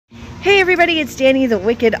Hey everybody, it's Dani, the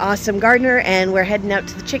Wicked Awesome Gardener, and we're heading out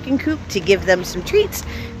to the chicken coop to give them some treats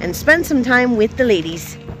and spend some time with the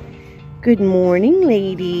ladies. Good morning,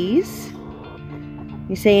 ladies.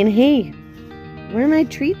 You saying, hey, where are my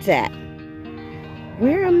treats at?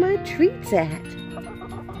 Where are my treats at?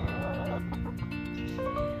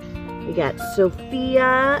 We got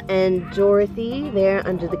Sophia and Dorothy there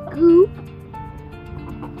under the coop.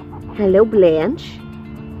 Hello, Blanche.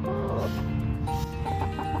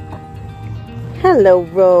 Hello,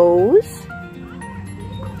 Rose.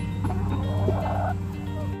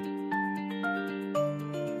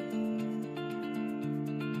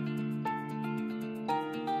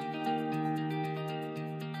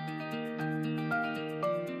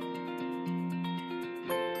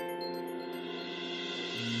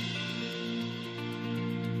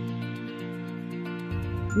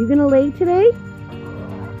 You gonna lay today?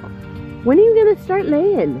 When are you gonna start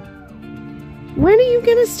laying? When are you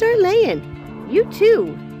gonna start laying? You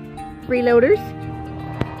too, freeloaders.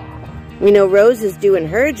 We know Rose is doing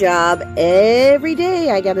her job every day.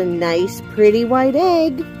 I got a nice, pretty white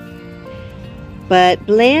egg. But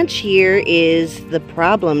Blanche here is the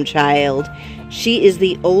problem child. She is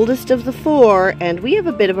the oldest of the four, and we have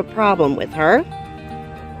a bit of a problem with her.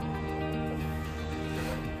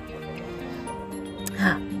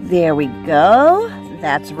 There we go.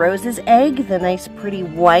 That's Rose's egg, the nice, pretty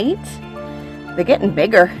white. They're getting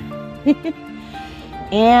bigger.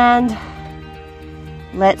 And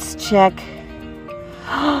let's check.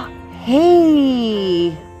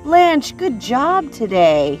 Hey, Blanche, good job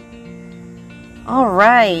today. All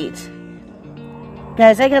right.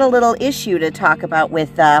 Guys, I got a little issue to talk about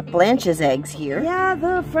with Blanche's eggs here. Yeah,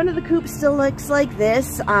 the front of the coop still looks like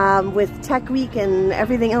this. With Tech Week and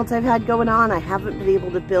everything else I've had going on, I haven't been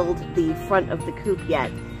able to build the front of the coop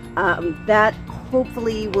yet. That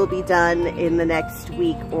hopefully will be done in the next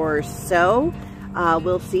week or so.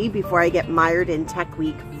 We'll see before I get mired in Tech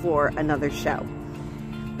Week for another show.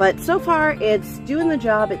 But so far, it's doing the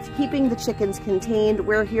job. It's keeping the chickens contained.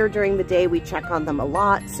 We're here during the day. We check on them a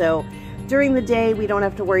lot. So during the day, we don't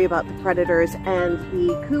have to worry about the predators. And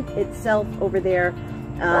the coop itself over there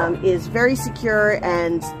is very secure.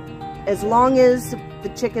 And as long as the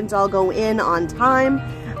chickens all go in on time,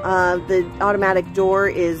 the automatic door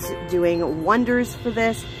is doing wonders for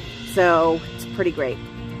this. So it's pretty great.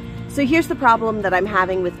 So here's the problem that I'm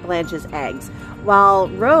having with Blanche's eggs. While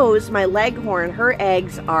Rose, my leghorn, her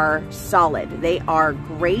eggs are solid. They are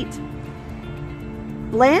great.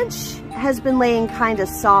 Blanche has been laying kind of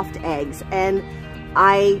soft eggs, and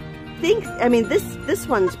I mean, this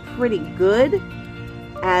one's pretty good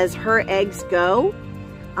as her eggs go.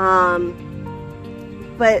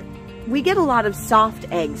 But we get a lot of soft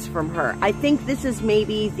eggs from her. I think this is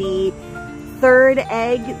maybe the third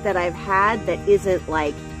egg that I've had that isn't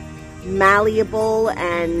like malleable,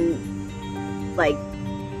 and like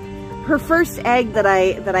her first egg that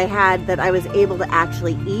I had that I was able to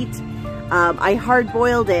actually eat, I hard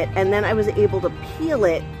boiled it and then I was able to peel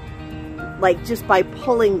it like just by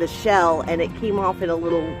pulling the shell, and it came off in a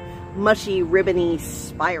little mushy ribbony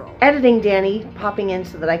spiral. Editing Dani popping in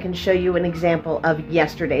so that I can show you an example of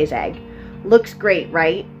yesterday's egg. Looks great,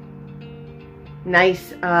 right?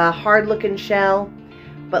 Nice hard looking shell,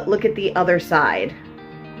 but look at the other side.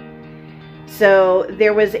 So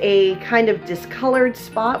there was a kind of discolored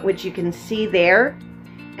spot, which you can see there,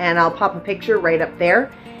 and I'll pop a picture right up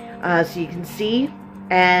there so you can see.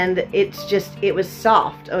 And it was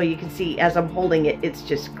soft. Oh, you can see as I'm holding it, it's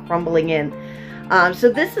just crumbling in.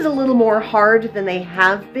 So this is a little more hard than they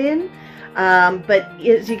have been, but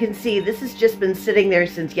as you can see, this has just been sitting there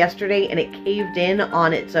since yesterday, and it caved in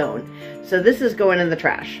on its own. So this is going in the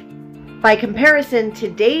trash. By comparison,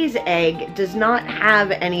 today's egg does not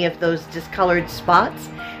have any of those discolored spots,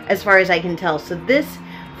 as far as I can tell. So this,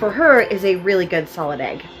 for her, is a really good solid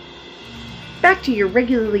egg. Back to your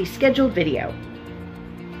regularly scheduled video.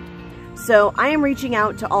 So I am reaching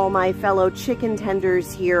out to all my fellow chicken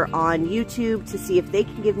tenders here on YouTube to see if they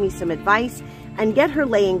can give me some advice and get her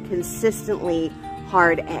laying consistently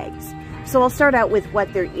hard eggs. So I'll start out with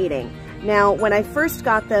what they're eating. Now, when I first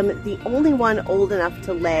got them, the only one old enough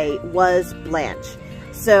to lay was Blanche.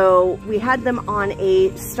 So we had them on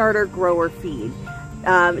a starter grower feed,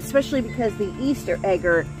 especially because the Easter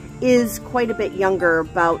egger is quite a bit younger,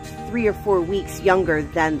 about 3 or 4 weeks younger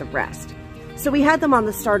than the rest. So we had them on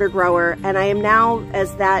the starter grower, and I am now,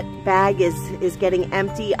 as that bag is getting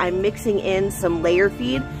empty, I'm mixing in some layer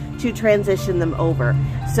feed to transition them over.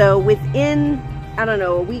 So within, I don't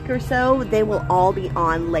know, a week or so, they will all be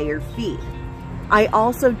on layer feed. I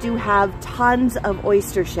also do have tons of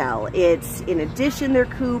oyster shell. It's in addition their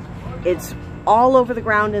coop. It's all over the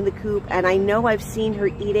ground in the coop, and I know I've seen her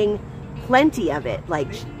eating plenty of it. Like,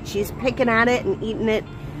 she's picking at it and eating it.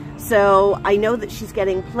 So I know that she's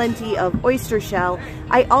getting plenty of oyster shell.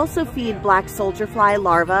 I also feed black soldier fly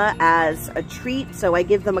larvae as a treat, so I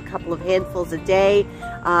give them a couple of handfuls a day,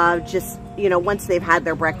 just, you know, once they've had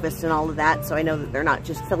their breakfast and all of that, so I know that they're not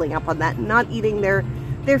just filling up on that and not eating their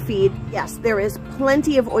feed. Yes, there is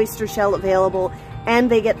plenty of oyster shell available,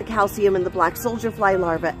 and they get the calcium in the black soldier fly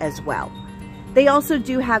larvae as well. They also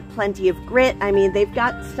do have plenty of grit. I mean, they've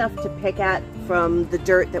got stuff to pick at from the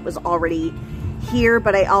dirt that was already here,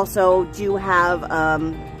 but I also do have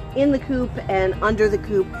in the coop and under the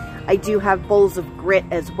coop, I do have bowls of grit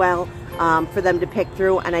as well for them to pick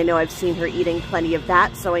through, and I know I've seen her eating plenty of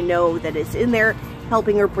that, so I know that it's in there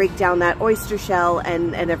helping her break down that oyster shell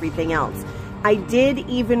and everything else. I did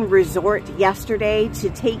even resort yesterday to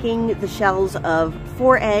taking the shells of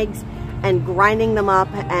 4 eggs and grinding them up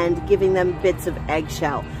and giving them bits of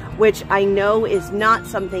eggshell, which I know is not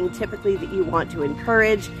something typically that you want to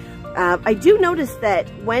encourage. I do notice that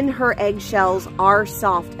when her eggshells are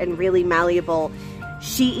soft and really malleable,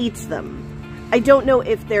 she eats them. I don't know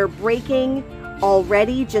if they're breaking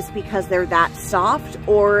already just because they're that soft,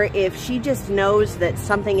 or if she just knows that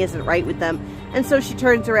something isn't right with them, and so she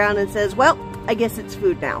turns around and says, well, I guess it's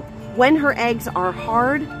food now. When her eggs are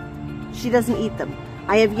hard, she doesn't eat them.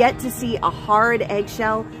 I have yet to see a hard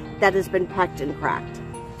eggshell that has been pecked and cracked.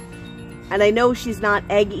 And I know she's not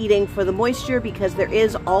egg eating for the moisture because there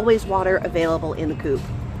is always water available in the coop.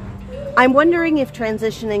 I'm wondering if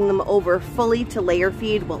transitioning them over fully to layer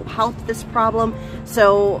feed will help this problem.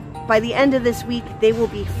 So by the end of this week, they will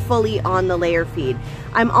be fully on the layer feed.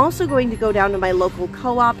 I'm also going to go down to my local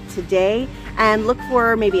co-op today and look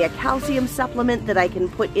for maybe a calcium supplement that I can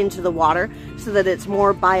put into the water so that it's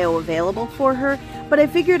more bioavailable for her. But I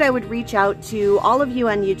figured I would reach out to all of you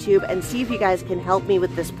on YouTube and see if you guys can help me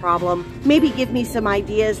with this problem. Maybe give me some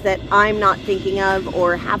ideas that I'm not thinking of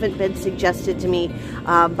or haven't been suggested to me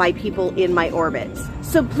by people in my orbits.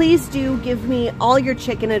 So please do give me all your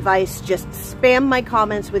chicken advice. Just spam my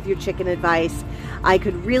comments with your chicken advice. I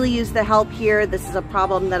could really use the help here. This is a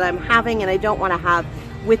problem that I'm having and I don't want to have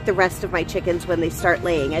with the rest of my chickens when they start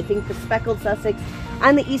laying. I think the speckled Sussex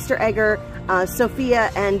and the Easter egger,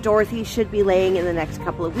 Sophia and Dorothy, should be laying in the next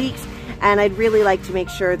couple of weeks, and I'd really like to make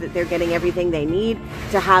sure that they're getting everything they need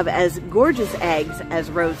to have as gorgeous eggs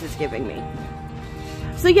as Rose is giving me.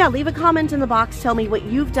 So yeah, leave a comment in the box, tell me what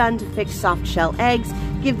you've done to fix soft shell eggs.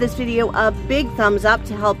 Give this video a big thumbs up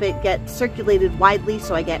to help it get circulated widely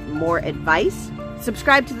so I get more advice.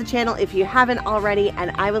 Subscribe to the channel if you haven't already,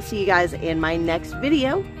 and I will see you guys in my next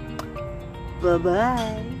video.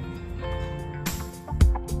 Bye-bye.